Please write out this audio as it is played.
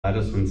I've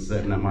just been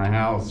sitting at my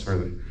house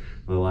for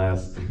the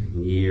last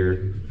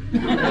year.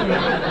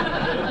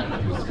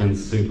 Just been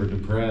super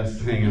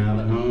depressed, hanging out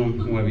at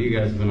home. What have you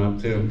guys been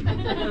up to?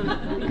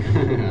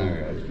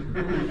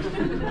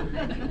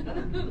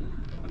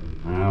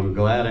 All right. I'm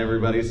glad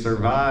everybody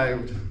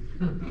survived.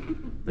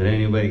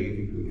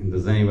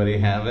 Does anybody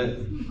have it?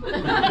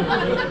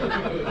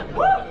 I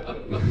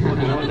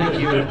don't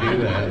think you would do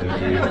that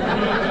if you...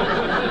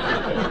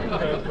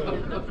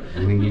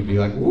 I think you'd be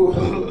like,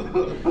 whoa.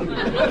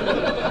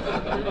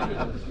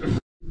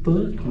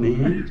 Fuck,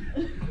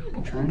 man.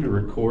 I'm trying to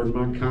record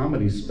my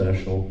comedy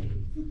special.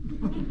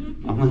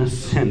 I'm gonna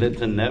send it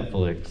to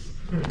Netflix.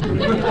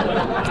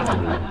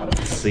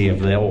 See if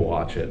they'll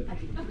watch it.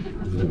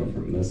 Do it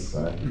from this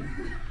side.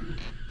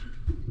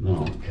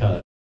 No,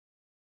 cut.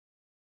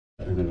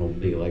 And it'll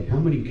be like, how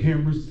many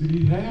cameras did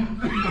he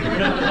have?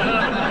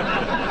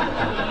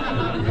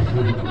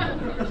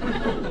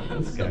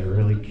 This guy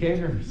really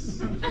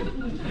cares.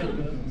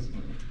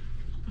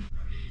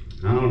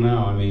 I don't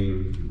know, I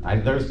mean,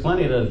 there's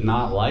plenty to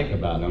not like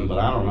about him, but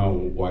I don't know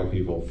why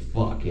people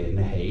fucking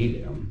hate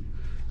him.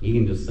 You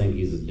can just think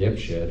he's a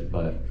dipshit,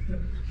 but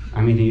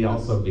I mean, he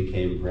also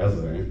became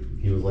president.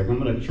 He was like, I'm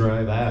gonna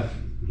try that.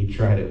 He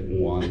tried it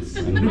once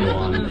and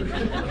won.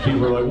 People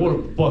were like, what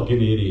a fucking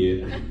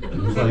idiot.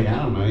 It's like,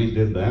 I don't know, he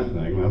did that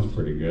thing, that's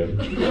pretty good.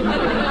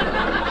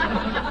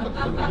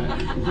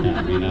 Yeah,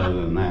 I mean,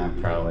 other than that,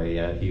 probably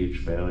a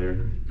huge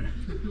failure.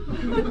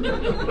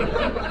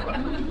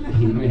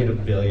 He made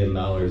 $1 billion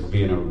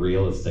being a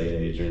real estate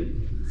agent,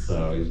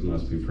 so he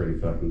must be pretty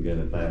fucking good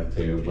at that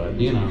too, but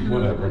you know,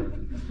 whatever.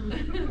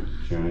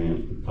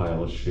 Giant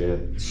pile of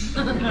shit.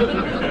 But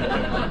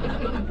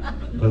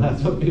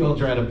that's what people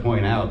try to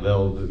point out.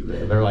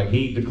 They're like,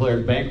 he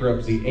declared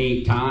bankruptcy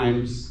 8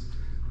 times.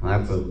 Well,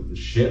 that's a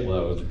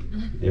shitload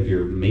if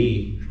you're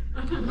me.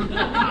 But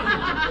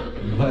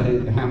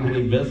how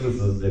many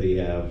businesses did he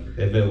have?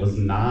 If it was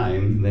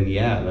 9, then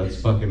yeah, that's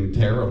fucking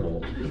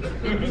terrible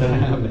to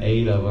have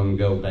 8 of them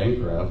go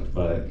bankrupt.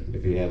 But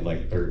if you had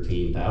like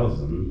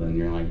 13,000, then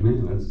you're like,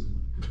 man, that's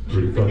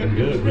pretty fucking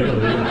good,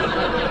 really.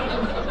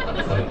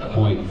 It's like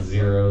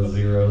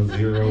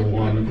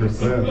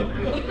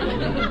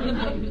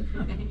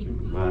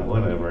 0.0001%. But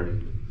whatever.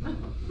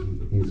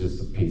 He's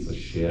just a piece of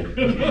shit.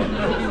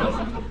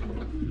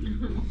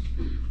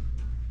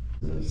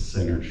 The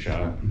center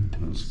shot.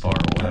 It was far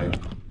away.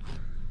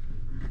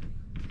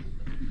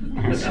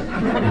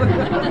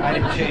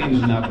 I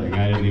changed nothing.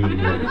 I didn't even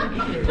move.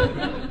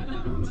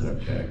 It's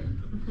okay.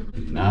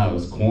 No, it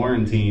was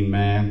quarantine,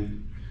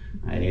 man.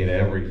 I ate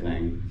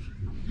everything.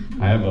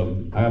 I have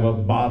a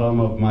bottom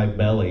of my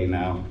belly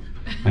now.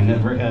 I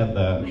never had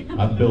that.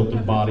 I built a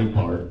body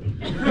part.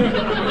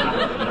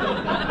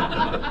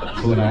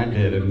 That's what I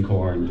did in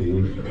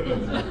quarantine.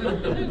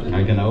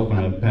 I can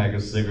open a pack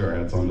of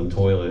cigarettes on the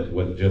toilet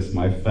with just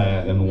my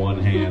fat in one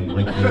hand.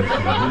 Like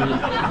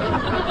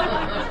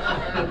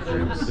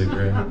drink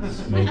cigarette,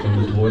 smoke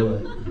on the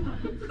toilet.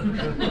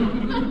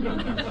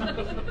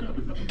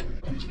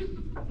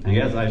 I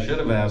guess I should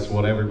have asked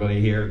what everybody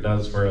here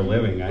does for a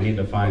living. I need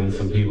to find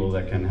some people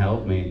that can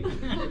help me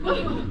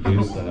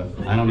do stuff.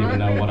 I don't even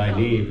know what I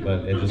need,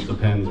 but it just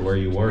depends where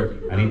you work.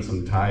 I need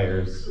some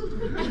tires.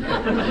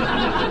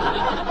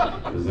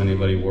 Does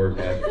anybody work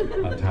at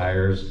a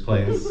tires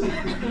place?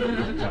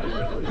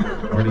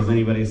 Or does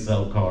anybody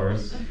sell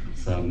cars?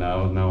 So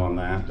no on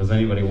that. Does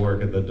anybody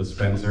work at the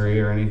dispensary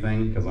or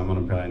anything? Because I'm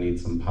gonna probably need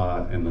some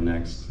pot in the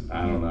next,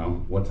 I don't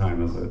know, what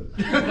time is it?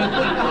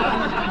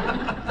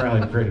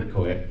 Probably pretty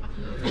quick.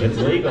 It's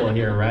legal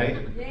here,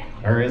 right? Yeah.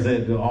 Or is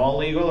it all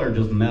legal or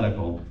just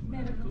medical?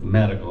 Medical.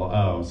 Medical,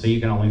 oh, so you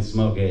can only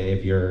smoke it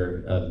if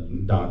you're a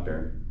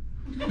doctor.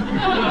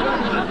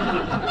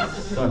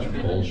 Such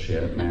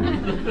bullshit,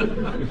 man.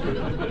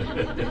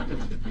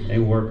 They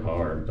work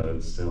hard, but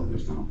it's still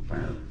just not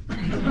fair.